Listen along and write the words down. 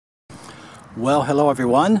Well, hello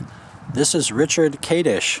everyone. This is Richard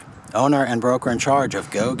Kadish, owner and broker in charge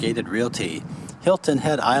of Go Gated Realty, Hilton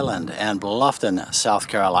Head Island and Bluffton, South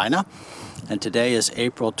Carolina. And today is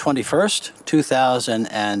April 21st,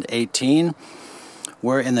 2018.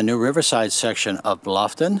 We're in the New Riverside section of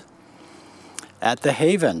Bluffton at the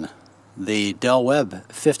Haven, the Del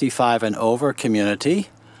Webb 55 and over community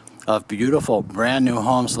of beautiful brand new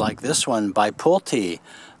homes like this one by Pulte,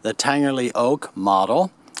 the Tangerly Oak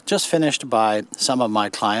model. Just finished by some of my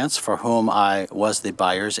clients for whom I was the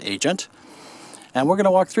buyer's agent. And we're going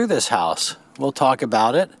to walk through this house. We'll talk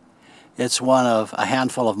about it. It's one of a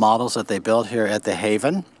handful of models that they built here at the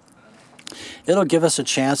Haven. It'll give us a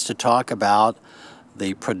chance to talk about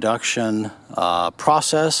the production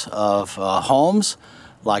process of homes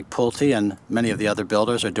like Pulte and many of the other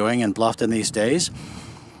builders are doing in Bluffton these days.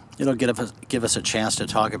 It'll give us a chance to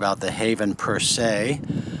talk about the Haven per se,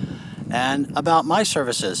 and about my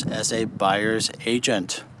services as a buyer's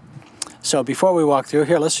agent. So before we walk through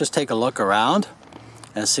here, let's just take a look around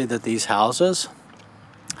and see that these houses,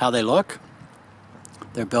 how they look.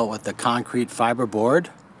 They're built with the concrete fiberboard,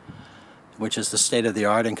 which is the state of the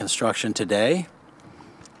art in construction today.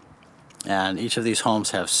 And each of these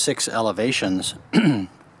homes have 6 elevations,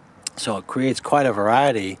 so it creates quite a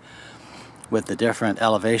variety with the different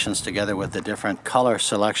elevations together with the different color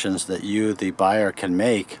selections that you, the buyer, can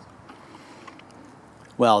make.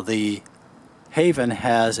 Well, the Haven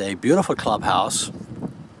has a beautiful clubhouse.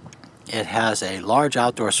 It has a large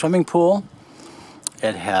outdoor swimming pool.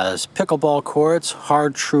 It has pickleball courts,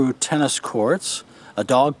 Hard-Tru tennis courts, a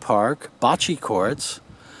dog park, bocce courts.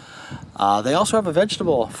 They also have a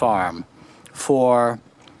vegetable farm for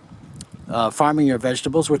farming your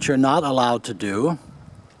vegetables, which you're not allowed to do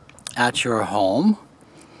at your home.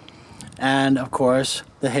 And of course,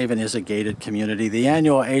 the Haven is a gated community. The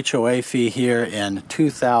annual HOA fee here in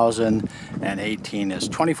 2018 is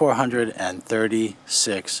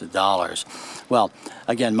 $2,436. Well,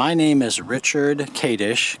 again, my name is Richard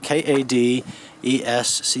Kadish, K-A-D-E-S-C-H.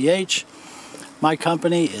 My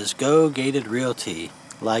company is Go Gated Realty,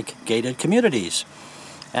 like gated communities.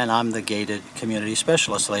 And I'm the gated community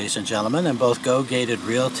specialist, ladies and gentlemen, and both Go Gated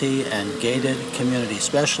Realty and Gated Community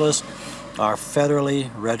Specialist are federally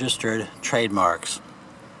registered trademarks.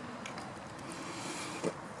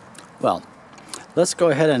 Well, let's go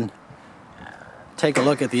ahead and take a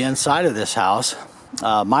look at the inside of this house.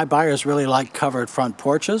 My buyers really like covered front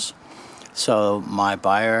porches, so my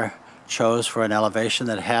buyer chose for an elevation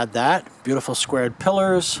that had that. Beautiful squared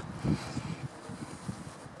pillars.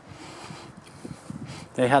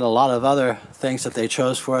 They had a lot of other things that they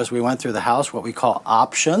chose for as we went through the house, what we call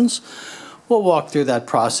options. We'll walk through that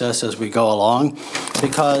process as we go along,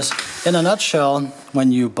 because in a nutshell,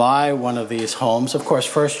 when you buy one of these homes, of course,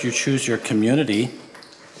 first you choose your community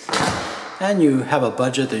and you have a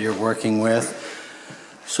budget that you're working with.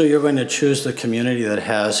 So you're going to choose the community that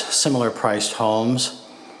has similar priced homes.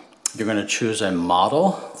 You're going to choose a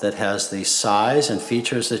model that has the size and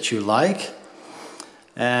features that you like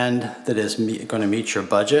and that is going to meet your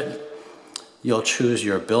budget. You'll choose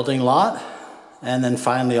your building lot, and then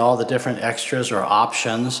finally all the different extras or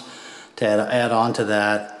options to add on to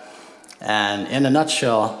that. And in a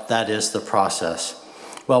nutshell, that is the process.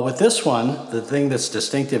 Well, with this one, the thing that's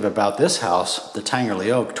distinctive about this house, the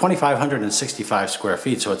Tangerly Oak, 2,565 square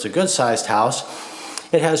feet, so it's a good sized house.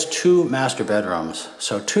 It has 2 master bedrooms,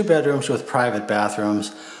 so 2 bedrooms with private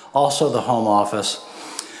bathrooms, also the home office.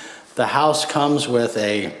 The house comes with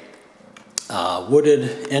a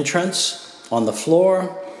wooded entrance on the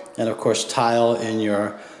floor, and of course tile in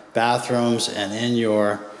your bathrooms and in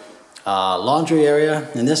your laundry area.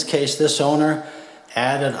 In this case, this owner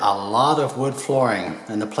added a lot of wood flooring,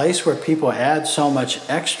 and the place where people add so much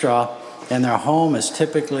extra in their home is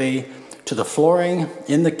typically to the flooring,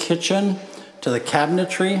 in the kitchen, to the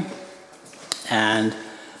cabinetry, and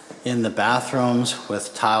in the bathrooms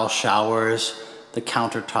with tile showers, the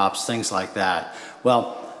countertops, things like that.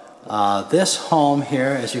 Well, this home here,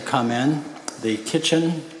 as you come in, the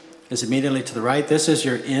kitchen is immediately to the right. This is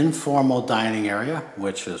your informal dining area,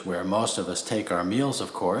 which is where most of us take our meals,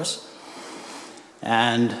 of course.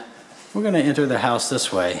 And we're going to enter the house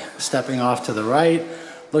this way, stepping off to the right,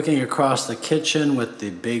 looking across the kitchen with the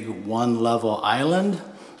big 1-level island,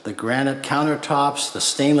 the granite countertops, the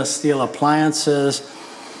stainless steel appliances,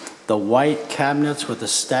 the white cabinets with the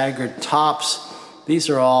staggered tops. These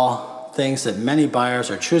are all things that many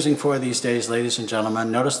buyers are choosing for these days, ladies and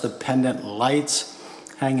gentlemen. Notice the pendant lights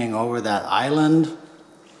hanging over that island.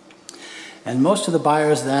 And most of the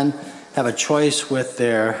buyers then have a choice with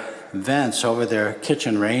their vents over their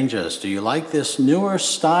kitchen ranges. Do you like this newer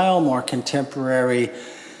style, more contemporary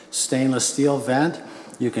stainless steel vent,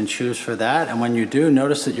 you can choose for that. And when you do,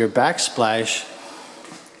 notice that your backsplash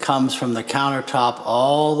comes from the countertop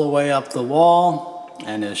all the way up the wall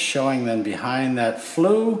and is showing then behind that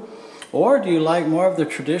flue. Or do you like more of the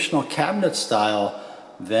traditional cabinet style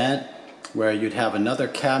vent where you'd have another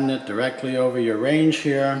cabinet directly over your range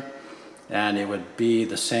here, and it would be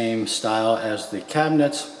the same style as the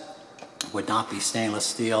cabinets, would not be stainless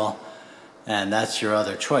steel, and that's your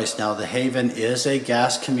other choice. Now the Haven is a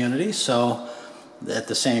gas community, so at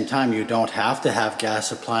the same time you don't have to have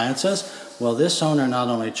gas appliances. Well, this owner not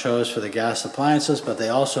only chose for the gas appliances, but they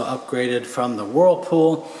also upgraded from the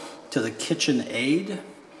Whirlpool to the KitchenAid,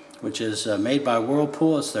 which is made by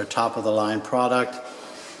Whirlpool. It's their top of the line product,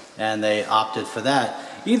 and they opted for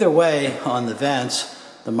that. Either way, on the vents,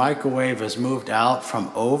 the microwave is moved out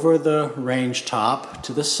from over the range top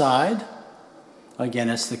to the side. Again,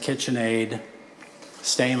 it's the KitchenAid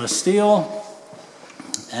stainless steel.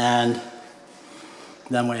 And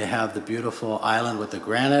then we have the beautiful island with the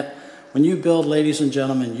granite. When you build, ladies and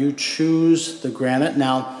gentlemen, you choose the granite.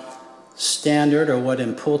 Now, standard, or what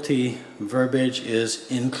in Pulte verbiage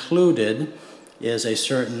is included, is a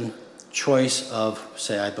certain choice of,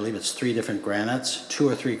 say, I believe it's 3 different granites, 2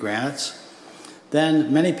 or 3 granites.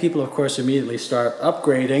 Then many people, of course, immediately start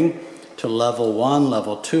upgrading to level 1,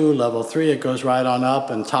 level 2, level 3. It goes right on up,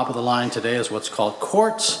 and top of the line today is what's called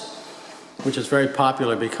quartz, which is very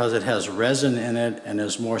popular because it has resin in it and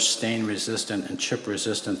is more stain resistant and chip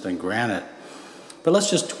resistant than granite. But let's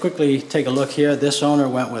just quickly take a look here. This owner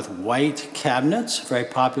went with white cabinets, very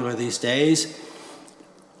popular these days.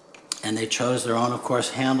 And they chose their own, of course,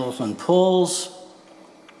 handles and pulls.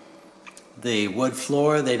 The wood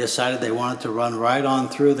floor, they decided they wanted to run right on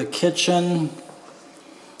through the kitchen.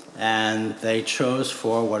 And they chose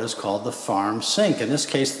for what is called the farm sink. In this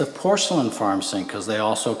case, the porcelain farm sink, because they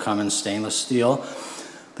also come in stainless steel.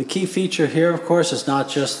 The key feature here, of course, is not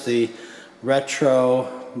just the retro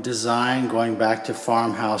design going back to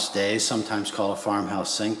farmhouse days, sometimes called a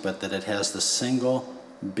farmhouse sink, but that it has the single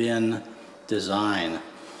bin design.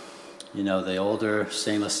 You know, the older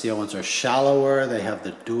stainless steel ones are shallower. They have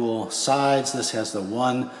the dual sides. This has the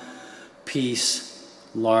one-piece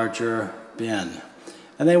larger bin.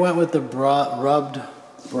 And they went with the rubbed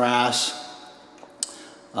brass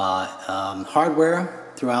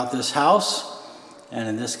hardware throughout this house. And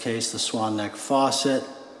in this case, the swan neck faucet.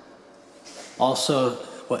 Also,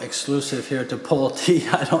 exclusive here to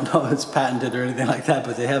Pulte. I don't know if it's patented or anything like that,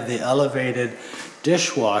 but they have the elevated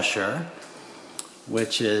dishwasher,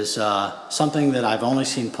 which is something that I've only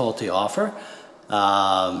seen Pulte offer.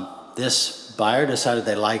 This buyer decided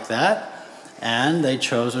they liked that, and they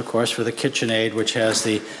chose, of course, for the KitchenAid, which has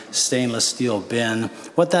the stainless steel bin.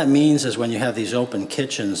 What that means is when you have these open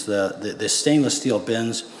kitchens, the stainless steel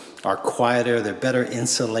bins are quieter, they're better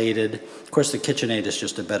insulated. Of course, the KitchenAid is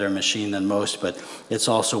just a better machine than most, but it's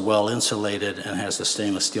also well insulated and has the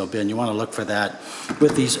stainless steel bin. You want to look for that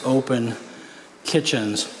with these open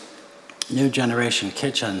kitchens. New generation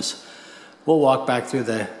kitchens. We'll walk back through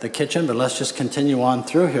the kitchen, but let's just continue on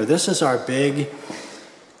through here. This is our big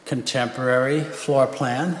contemporary floor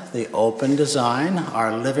plan, the open design,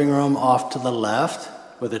 our living room off to the left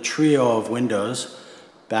with a trio of windows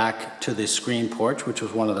back to the screen porch, which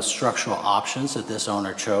was one of the structural options that this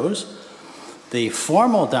owner chose. The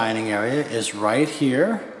formal dining area is right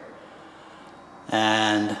here,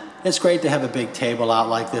 and it's great to have a big table out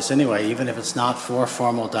like this anyway, even if it's not for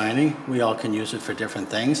formal dining. We all can use it for different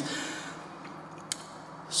things.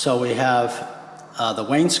 So we have the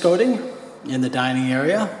wainscoting in the dining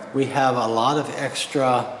area. We have a lot of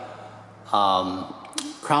extra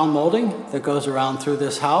crown molding that goes around through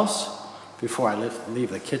this house. Before I leave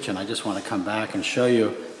the kitchen, I just want to come back and show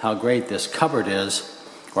you how great this cupboard is,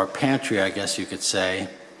 or pantry, I guess you could say.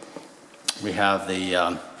 We have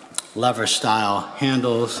the lever style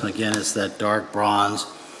handles. Again, it's that dark bronze.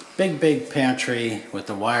 Big pantry with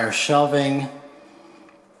the wire shelving.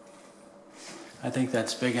 I think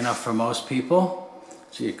that's big enough for most people.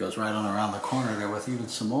 See, it goes right on around the corner there with even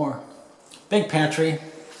some more. Big pantry.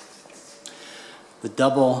 The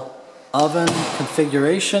double oven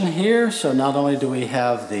configuration here. So not only do we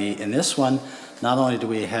have in this one, not only do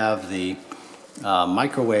we have the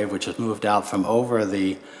microwave, which is moved out from over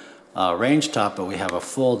the range top, but we have a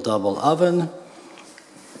full double oven,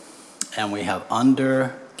 and we have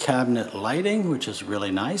under cabinet lighting, which is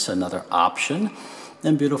really nice, another option,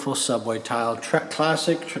 and beautiful subway tile,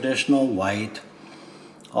 classic traditional white,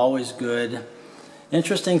 always good.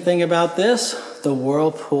 Interesting thing about this, the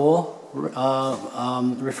Whirlpool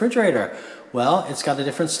refrigerator. Well, it's got a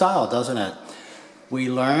different style, doesn't it? We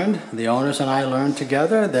learned, the owners and I learned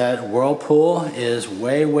together, that Whirlpool is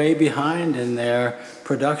way, way behind in their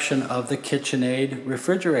production of the KitchenAid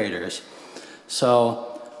refrigerators.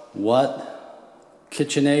 So what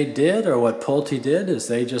KitchenAid did, or what Pulte did, is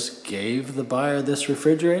they just gave the buyer this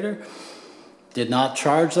refrigerator, did not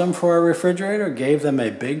charge them for a refrigerator, gave them a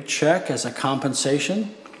big check as a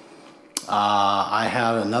compensation. I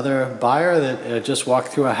have another buyer that just walked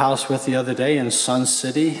through a house with the other day in Sun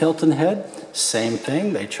City, Hilton Head. Same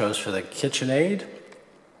thing, they chose for the KitchenAid.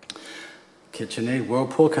 KitchenAid,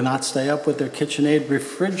 Whirlpool cannot stay up with their KitchenAid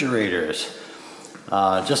refrigerators.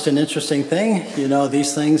 Just an interesting thing, you know,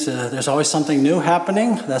 these things, there's always something new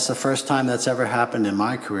happening. That's the first time that's ever happened in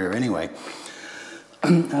my career anyway.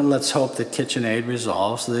 And let's hope that KitchenAid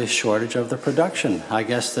resolves the shortage of the production. I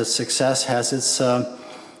guess that success has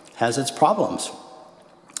its problems.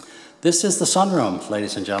 This is the sunroom,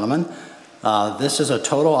 ladies and gentlemen. This is a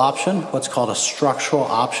total option, what's called a structural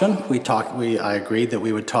option. I agreed that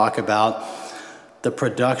we would talk about the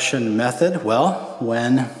production method. Well,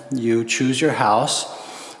 when you choose your house,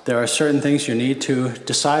 there are certain things you need to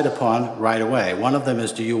decide upon right away. One of them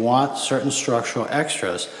is, do you want certain structural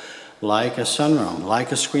extras, like a sunroom,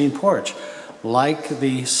 like a screen porch, like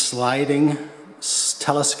the sliding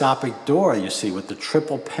telescopic door you see with the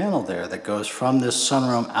triple panel there that goes from this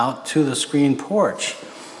sunroom out to the screen porch.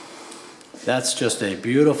 That's just a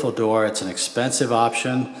beautiful door. It's an expensive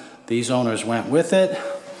option. These owners went with it.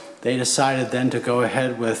 They decided then to go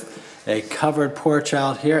ahead with a covered porch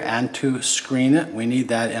out here and to screen it. We need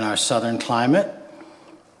that in our southern climate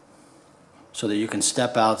so that you can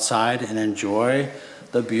step outside and enjoy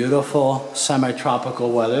the beautiful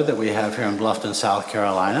semi-tropical weather that we have here in Bluffton, South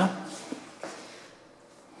Carolina.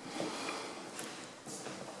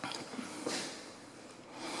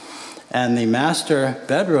 And the master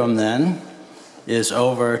bedroom then is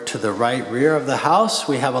over to the right rear of the house.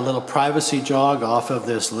 We have a little privacy jog off of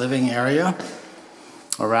this living area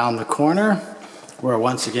around the corner, where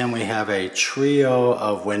once again we have a trio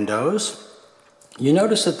of windows. You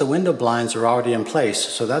notice that the window blinds are already in place,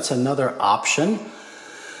 so that's another option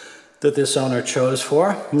that this owner chose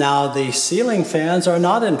for. Now the ceiling fans are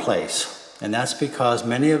not in place, and that's because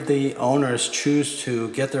many of the owners choose to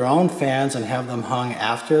get their own fans and have them hung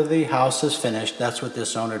after the house is finished. That's what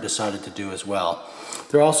this owner decided to do as well.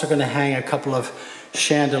 They're also going to hang a couple of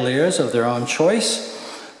chandeliers of their own choice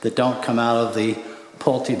that don't come out of the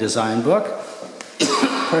Pulte design book.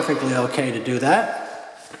 Perfectly okay to do that.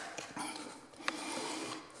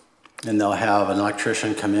 And they'll have an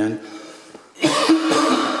electrician come in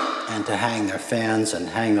and to hang their fans and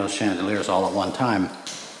hang those chandeliers all at one time.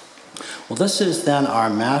 Well, this is then our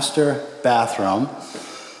master bathroom.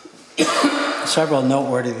 Several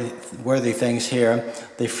noteworthy things here.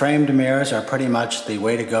 The framed mirrors are pretty much the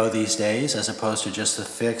way to go these days, as opposed to just the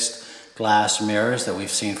fixed glass mirrors that we've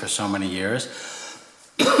seen for so many years.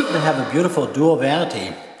 They have a beautiful dual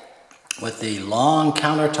vanity with the long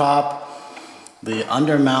countertop, the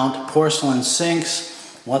undermount porcelain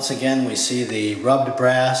sinks. Once again, we see the rubbed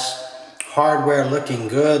brass hardware looking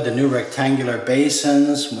good, the new rectangular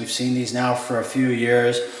basins. We've seen these now for a few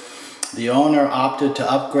years. The owner opted to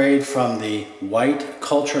upgrade from the white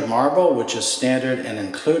cultured marble, which is standard and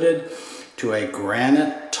included, to a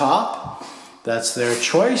granite top. That's their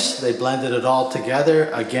choice. They blended it all together,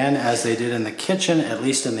 again, as they did in the kitchen, at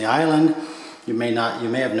least in the island. You may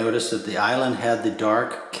have noticed that the island had the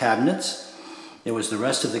dark cabinets. It was the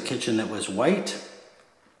rest of the kitchen that was white.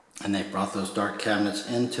 And they brought those dark cabinets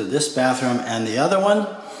into this bathroom and the other one.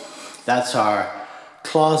 That's our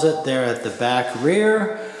closet there at the back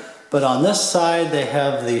rear. But on this side, they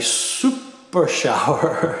have the super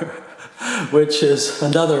shower, which is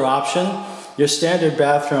another option. Your standard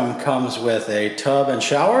bathroom comes with a tub and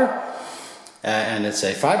shower, and it's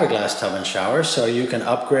a fiberglass tub and shower, so you can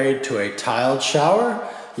upgrade to a tiled shower.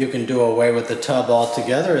 You can do away with the tub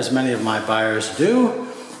altogether, as many of my buyers do.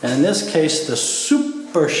 And in this case, the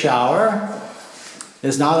super shower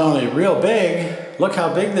is not only real big, look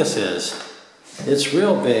how big this is. It's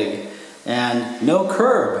real big and no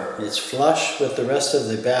curb. It's flush with the rest of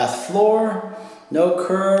the bath floor, no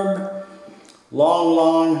curb,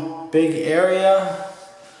 long, big area,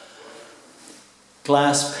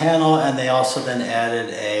 glass panel, and they also then added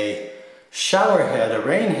a shower head, a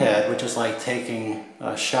rain head, which is like taking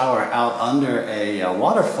a shower out under a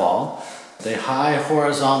waterfall. The high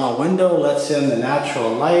horizontal window lets in the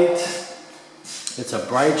natural light. It's a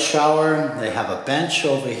bright shower. They have a bench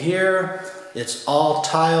over here. It's all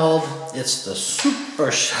tiled. It's the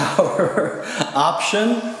super shower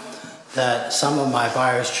option that some of my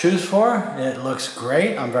buyers choose for. It looks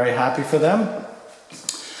great. I'm very happy for them.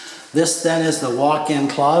 This then is the walk-in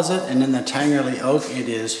closet, and in the Tangerly oak it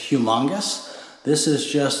is humongous. This is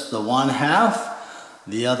just the one half.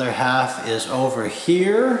 The other half is over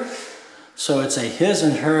here. So it's a his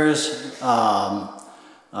and hers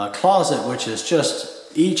closet, which is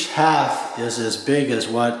just, each half is as big as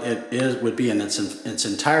what it would be in its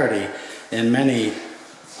entirety in many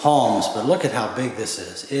homes. But look at how big this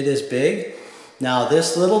is. It is big. Now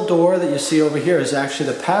this little door that you see over here is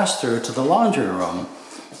actually the pass-through to the laundry room.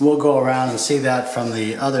 We'll go around and see that from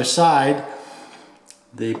the other side.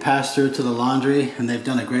 The pass-through to the laundry, and they've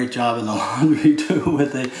done a great job in the laundry too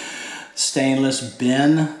with the stainless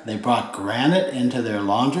bin. They brought granite into their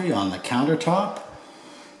laundry on the countertop.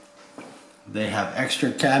 They have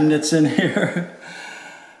extra cabinets in here.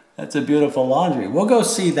 That's a beautiful laundry. We'll go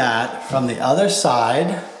see that from the other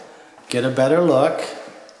side, get a better look.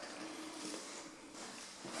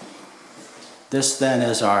 This then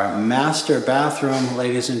is our master bathroom,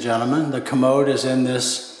 ladies and gentlemen. The commode is in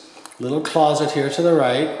this little closet here to the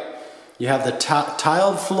right. You have the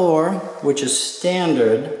tiled floor, which is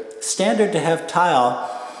standard. Standard to have tile.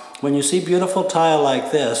 When you see beautiful tile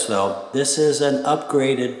like this, though, this is an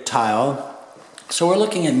upgraded tile. So we're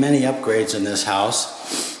looking at many upgrades in this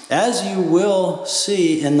house, as you will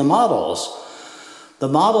see in the models. The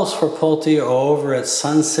models for Pulte are over at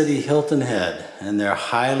Sun City Hilton Head, and they're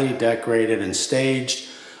highly decorated and staged,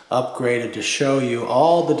 upgraded to show you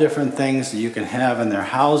all the different things that you can have in their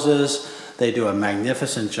houses. They do a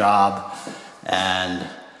magnificent job, and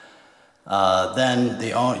then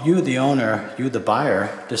you, the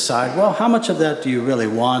buyer, decide, well, how much of that do you really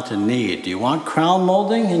want and need? Do you want crown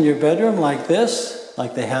molding in your bedroom like this,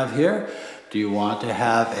 like they have here? Do you want to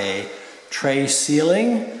have a tray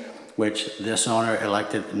ceiling, which this owner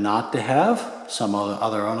elected not to have? Some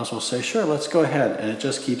other owners will say, sure, let's go ahead. And it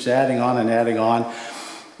just keeps adding on and adding on.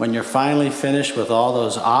 When you're finally finished with all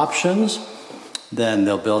those options, then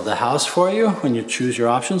they'll build the house for you. When you choose your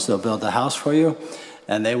options, they'll build the house for you,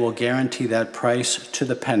 and they will guarantee that price to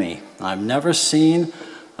the penny. I've never seen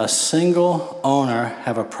a single owner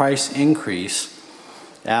have a price increase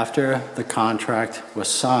after the contract was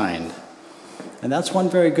signed. And that's one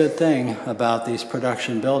very good thing about these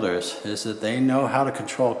production builders, is that they know how to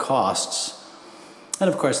control costs. And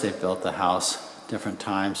of course, they've built the house different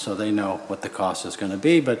times, so they know what the cost is going to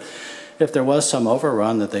be. But if there was some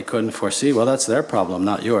overrun that they couldn't foresee, well, that's their problem,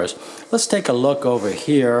 not yours. Let's take a look over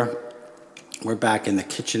here. We're back in the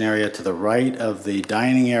kitchen area to the right of the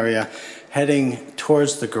dining area, heading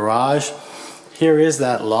towards the garage. Here is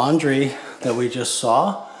that laundry that we just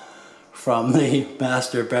saw from the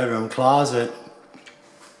master bedroom closet.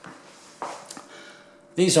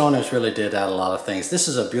 These owners really did add a lot of things. This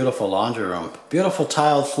is a beautiful laundry room. Beautiful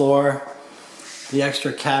tiled floor. The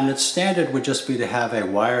extra cabinets. Standard would just be to have a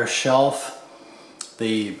wire shelf.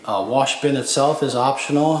 The wash bin itself is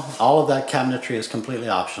optional. All of that cabinetry is completely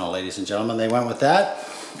optional, ladies and gentlemen. They went with that.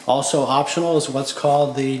 Also optional is what's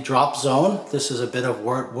called the drop zone. This is a bit of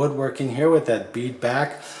woodworking here with that bead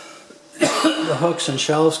back. The hooks and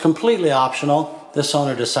shelves, completely optional. This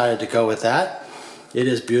owner decided to go with that. It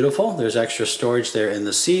is beautiful. There's extra storage there in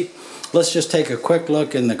the seat. Let's just take a quick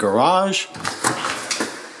look in the garage.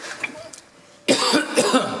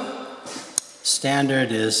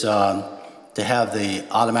 Standard is to have the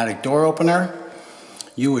automatic door opener.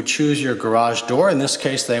 You would choose your garage door. In this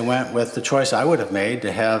case, they went with the choice I would have made,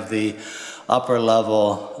 to have the upper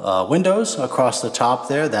level windows across the top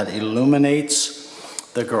there that illuminates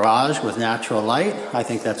the garage with natural light. I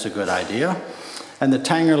think that's a good idea. And the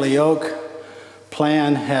Tangerly oak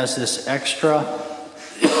plan has this extra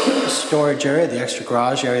storage area, the extra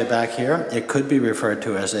garage area back here. It could be referred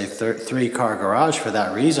to as a three-car garage for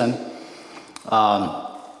that reason.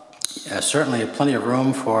 Certainly plenty of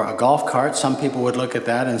room for a golf cart. Some people would look at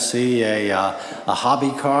that and see a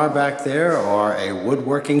hobby car back there, or a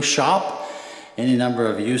woodworking shop. Any number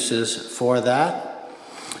of uses for that.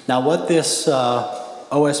 Now what this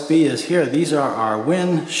OSB is here, these are our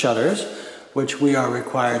wind shutters, which we are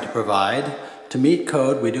required to provide. To meet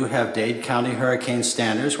code, we do have Dade County hurricane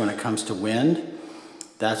standards when it comes to wind.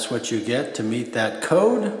 That's what you get to meet that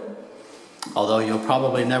code. Although you'll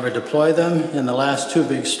probably never deploy them. In the last two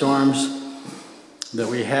big storms that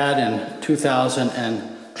we had in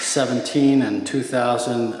 2017 and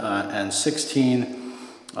 2016,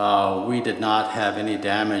 we did not have any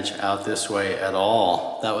damage out this way at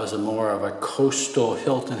all. That was more of a coastal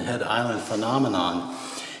Hilton Head Island phenomenon.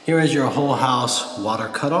 Here is your whole house water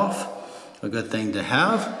cutoff. A good thing to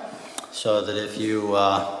have, so that if you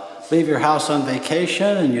leave your house on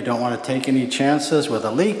vacation and you don't want to take any chances with a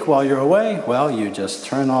leak while you're away, well, you just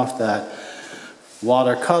turn off that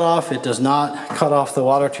water cutoff. It does not cut off the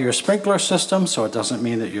water to your sprinkler system, so it doesn't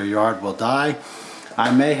mean that your yard will die.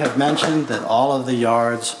 I may have mentioned that all of the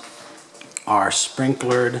yards are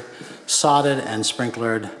sprinklered, sodded and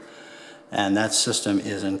sprinklered, and that system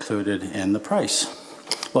is included in the price.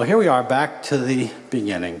 Well, here we are back to the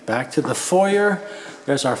beginning, back to the foyer.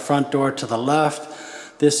 There's our front door to the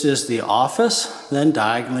left. This is the office, then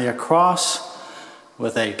diagonally across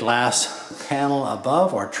with a glass panel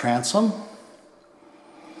above or transom.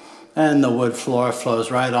 And the wood floor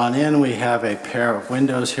flows right on in. We have a pair of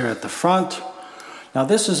windows here at the front. Now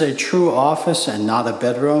this is a true office and not a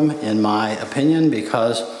bedroom in my opinion,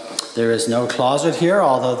 because there is no closet here,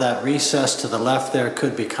 although that recess to the left there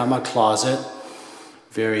could become a closet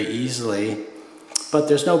very easily. But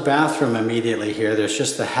there's no bathroom immediately here. There's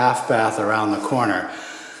just the half bath around the corner.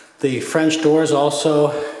 The French doors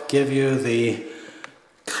also give you the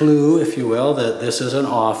clue, if you will, that this is an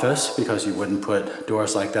office, because you wouldn't put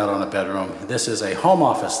doors like that on a bedroom. This is a home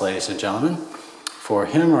office, ladies and gentlemen, for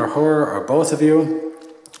him or her or both of you.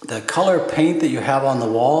 The color paint that you have on the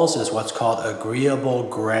walls is what's called agreeable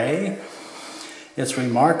gray. It's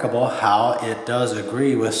remarkable how it does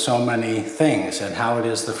agree with so many things and how it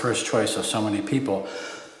is the first choice of so many people.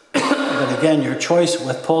 But again, your choice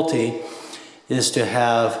with Pulte is to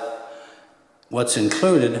have what's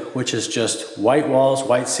included, which is just white walls,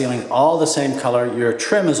 white ceiling, all the same color. Your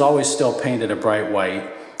trim is always still painted a bright white,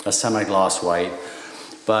 a semi-gloss white,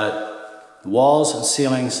 but walls and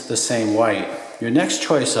ceilings the same white. Your next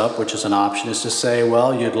choice up, which is an option, is to say,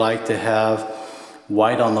 well, you'd like to have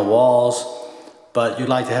white on the walls, but you'd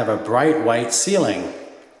like to have a bright white ceiling.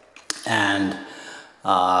 And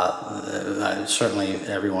certainly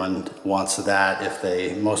everyone wants that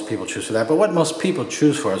if most people choose for that. But what most people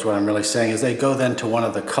choose for is what I'm really saying is they go then to one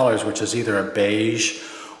of the colors, which is either a beige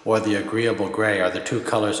or the agreeable gray are the two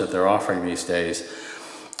colors that they're offering these days.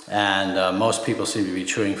 And most people seem to be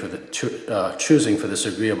choosing for this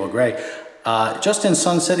agreeable gray. Just in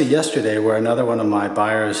Sun City yesterday, where another one of my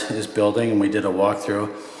buyers is building, and we did a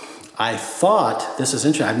walkthrough, I thought, this is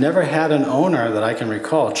interesting, I've never had an owner that I can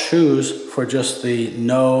recall choose for just the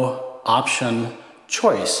no option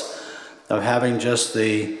choice of having just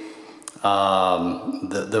the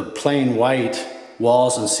plain white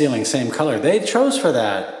walls and ceiling, same color. They chose for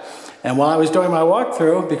that. And while I was doing my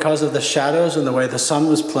walkthrough, because of the shadows and the way the sun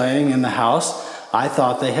was playing in the house, I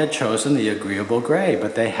thought they had chosen the agreeable gray,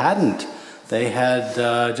 but they hadn't. They had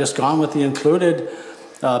just gone with the included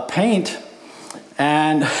paint,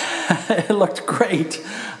 and it looked great.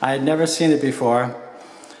 I had never seen it before.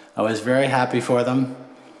 I was very happy for them.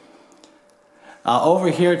 Over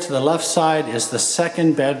here to the left side is the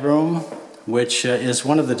second bedroom, which is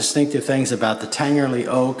one of the distinctive things about the Tangerly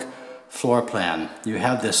oak floor plan. You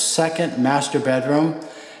have this second master bedroom,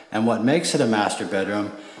 and what makes it a master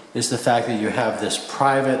bedroom is the fact that you have this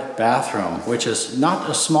private bathroom, which is not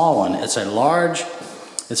a small one. It's a large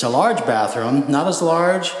bathroom, not as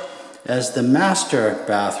large as the master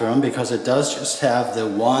bathroom, because it does just have the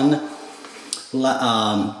one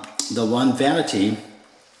vanity,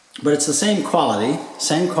 but it's the same quality,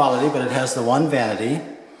 but it has the one vanity.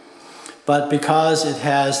 But because it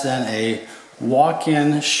has then a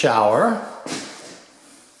walk-in shower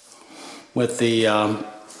with the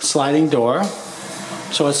sliding door,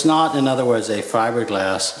 so it's not, in other words, a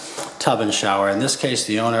fiberglass tub and shower. In this case,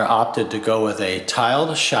 the owner opted to go with a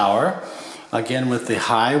tiled shower, again with the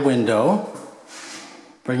high window,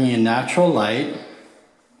 bringing in natural light.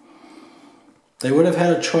 They would have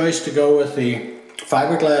had a choice to go with the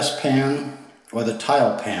fiberglass pan or the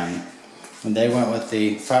tile pan, and they went with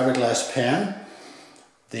the fiberglass pan.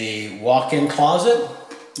 The walk-in closet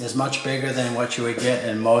is much bigger than what you would get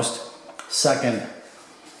in most second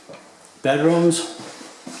bedrooms,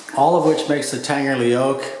 all of which makes the Tangerly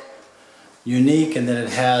oak unique, and then it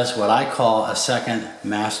has what I call a second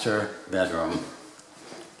master bedroom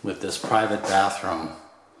with this private bathroom.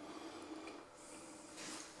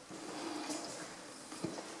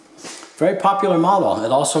 Very popular model.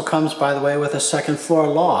 It also comes, by the way, with a second floor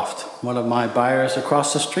loft. One of my buyers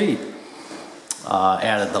across the street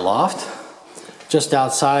added the loft. Just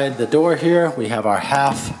outside the door here, we have our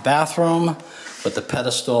half bathroom with the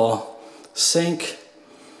pedestal sink.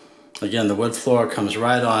 Again, the wood floor comes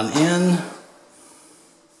right on in.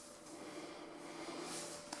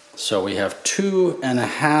 So we have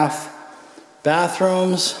 2.5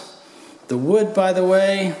 bathrooms. The wood, by the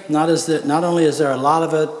way, not only is there a lot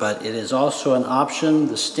of it, but it is also an option.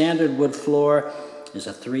 The standard wood floor is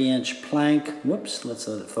a 3-inch plank. Whoops, let's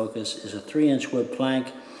let it focus. Is a 3-inch wood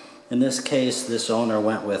plank. In this case, this owner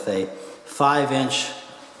went with a 5-inch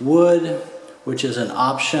wood, which is an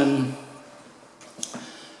option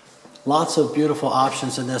Lots of beautiful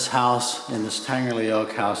options in this house, in this Tangerly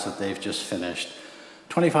Oak house that they've just finished.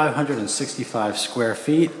 2,565 square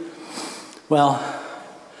feet. Well,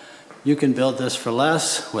 you can build this for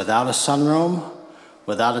less, without a sunroom,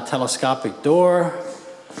 without a telescopic door.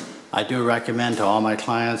 I do recommend to all my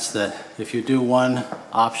clients that if you do one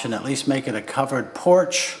option, at least make it a covered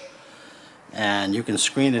porch, and you can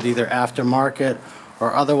screen it either aftermarket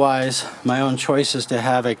or otherwise. My own choice is to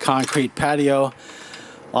have a concrete patio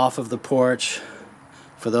off of the porch.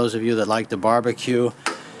 For those of you that like to barbecue,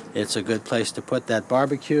 it's a good place to put that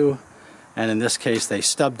barbecue. And in this case, they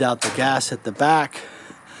stubbed out the gas at the back.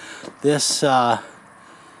 This owner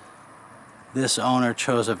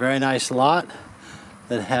chose a very nice lot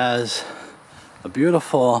that has a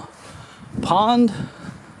beautiful pond,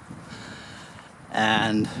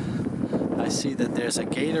 and I see that there's a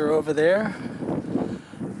gator over there.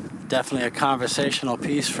 Definitely a conversational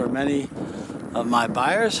piece for many of my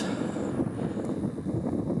buyers.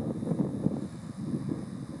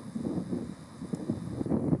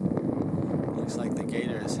 Looks like the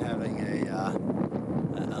gator is having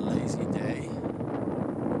a lazy day.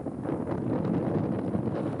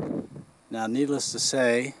 Now, needless to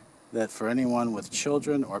say that for anyone with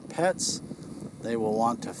children or pets, they will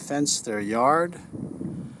want to fence their yard,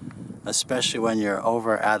 especially when you're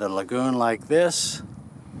over at a lagoon like this.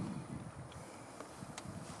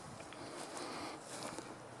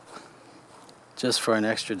 Just for an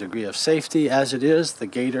extra degree of safety. As it is, the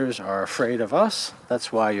gators are afraid of us.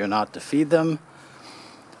 That's why you're not to feed them,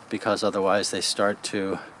 because otherwise they start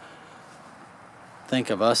to think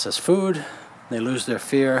of us as food. They lose their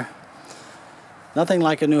fear. Nothing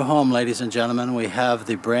like a new home, ladies and gentlemen. We have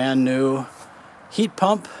the brand new heat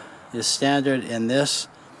pump, is standard in this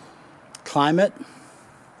climate.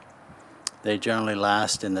 They generally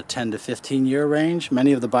last in the 10 to 15 year range.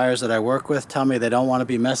 Many of the buyers that I work with tell me they don't want to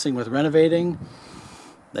be messing with renovating.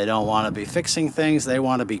 They don't want to be fixing things. They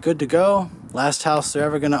want to be good to go. Last house they're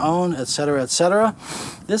ever going to own, etc., etc.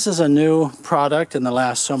 This is a new product in the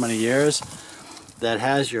last so many years that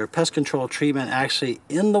has your pest control treatment actually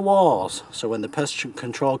in the walls. So when the pest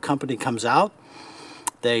control company comes out,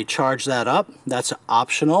 they charge that up. That's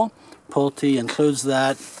optional. Pulte includes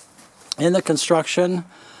that in the construction.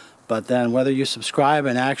 But then whether you subscribe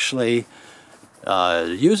and actually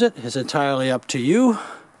use it is entirely up to you.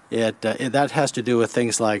 That has to do with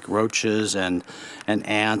things like roaches and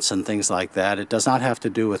ants and things like that. It does not have to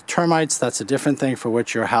do with termites. That's a different thing for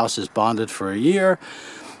which your house is bonded for a year.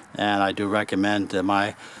 And I do recommend to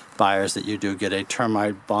my buyers that you do get a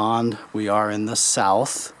termite bond. We are in the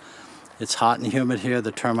South. It's hot and humid here.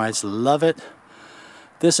 The termites love it.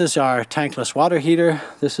 This is our tankless water heater.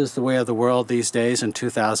 This is the way of the world these days in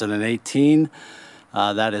 2018.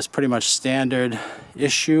 That is pretty much standard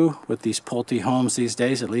issue with these Pulte homes these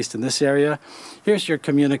days, at least in this area. Here's your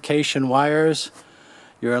communication wires,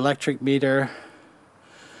 your electric meter,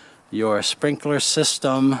 your sprinkler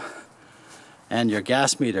system, and your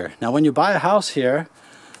gas meter. Now, when you buy a house here,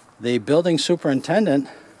 the building superintendent,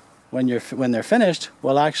 when they're finished,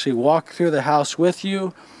 will actually walk through the house with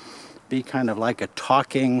you, be kind of like a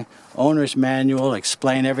talking owner's manual,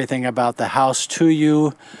 explain everything about the house to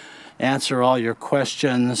you, answer all your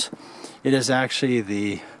questions. It is actually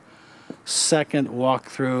the second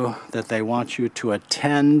walkthrough that they want you to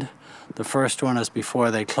attend. The first one is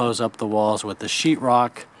before they close up the walls with the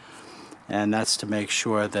sheetrock, and that's to make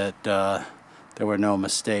sure that there were no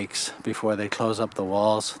mistakes before they close up the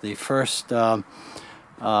walls. The first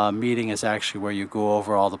meeting is actually where you go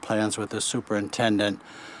over all the plans with the superintendent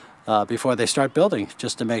before they start building,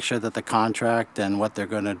 just to make sure that the contract and what they're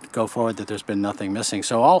going to go forward, that there's been nothing missing.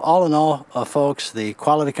 So all in all, folks, the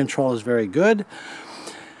quality control is very good.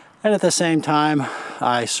 And at the same time,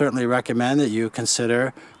 I certainly recommend that you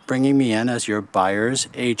consider bringing me in as your buyer's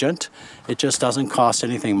agent. It just doesn't cost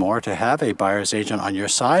anything more to have a buyer's agent on your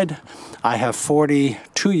side. I have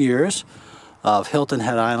 42 years of Hilton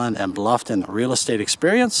Head Island and Bluffton real estate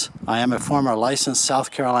experience. I am a former licensed South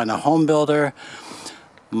Carolina home builder.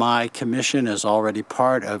 My commission is already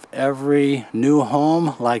part of every new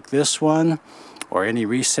home like this one or any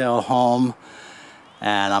resale home.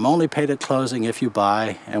 And I'm only paid at closing if you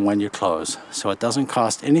buy and when you close. So it doesn't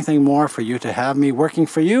cost anything more for you to have me working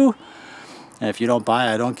for you. And if you don't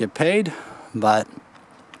buy, I don't get paid. But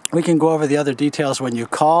we can go over the other details when you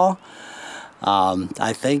call.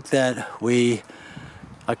 I think that we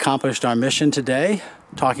accomplished our mission today.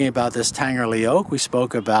 Talking about this Tangerly Oak, we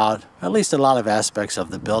spoke about at least a lot of aspects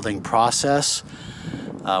of the building process.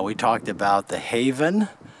 We talked about the haven,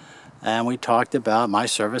 and we talked about my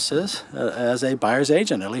services as a buyer's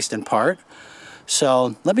agent, at least in part.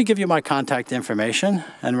 So let me give you my contact information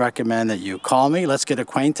and recommend that you call me. Let's get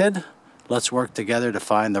acquainted. Let's work together to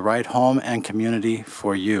find the right home and community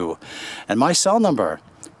for you. And my cell number,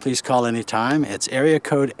 please call anytime. It's area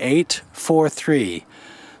code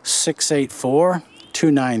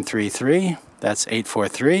 843-684-2933. That's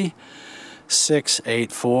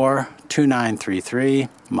 843-684-2933.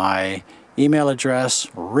 My email address,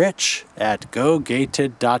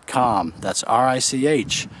 rich@gogated.com. That's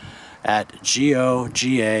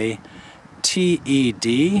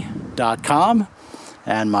RICH@GOGATED.com.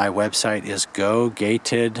 And my website is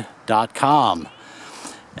gogated.com.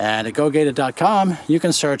 And at gogated.com, you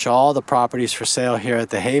can search all the properties for sale here at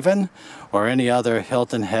the Haven or any other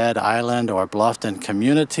Hilton Head Island or Bluffton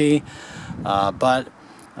community. But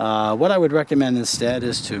what I would recommend instead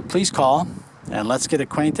is to please call and let's get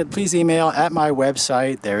acquainted. Please email at my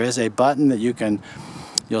website. There is a button that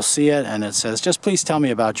you'll see it, and it says, just please tell me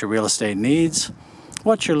about your real estate needs,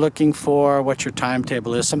 what you're looking for, what your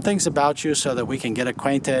timetable is, some things about you so that we can get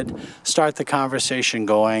acquainted, start the conversation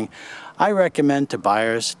going. I recommend to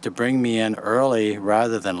buyers to bring me in early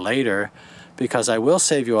rather than later, because I will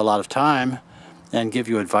save you a lot of time and give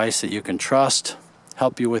you advice that you can trust,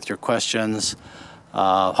 help you with your questions,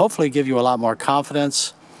 hopefully give you a lot more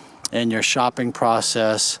confidence in your shopping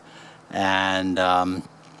process, and that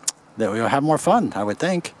we'll have more fun, I would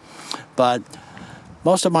think. But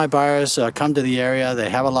most of my buyers come to the area. They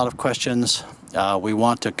have a lot of questions. We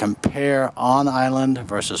want to compare on-island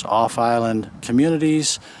versus off-island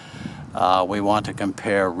communities. We want to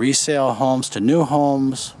compare resale homes to new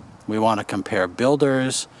homes. We want to compare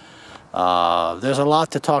builders. There's a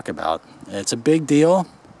lot to talk about. It's a big deal.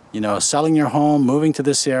 You know, selling your home, moving to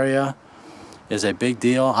this area is a big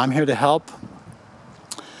deal. I'm here to help.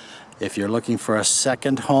 If you're looking for a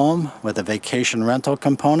second home with a vacation rental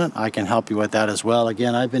component, I can help you with that as well.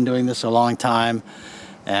 Again, I've been doing this a long time,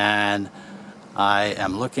 and I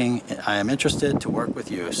am interested to work with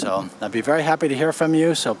you. So I'd be very happy to hear from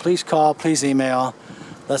you. So please call, please email.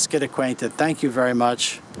 Let's get acquainted. Thank you very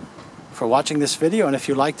much for watching this video. And if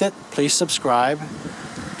you liked it, please subscribe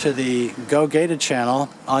to the Go Gated channel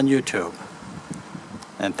on YouTube.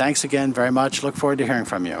 And thanks again very much. Look forward to hearing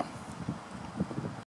from you.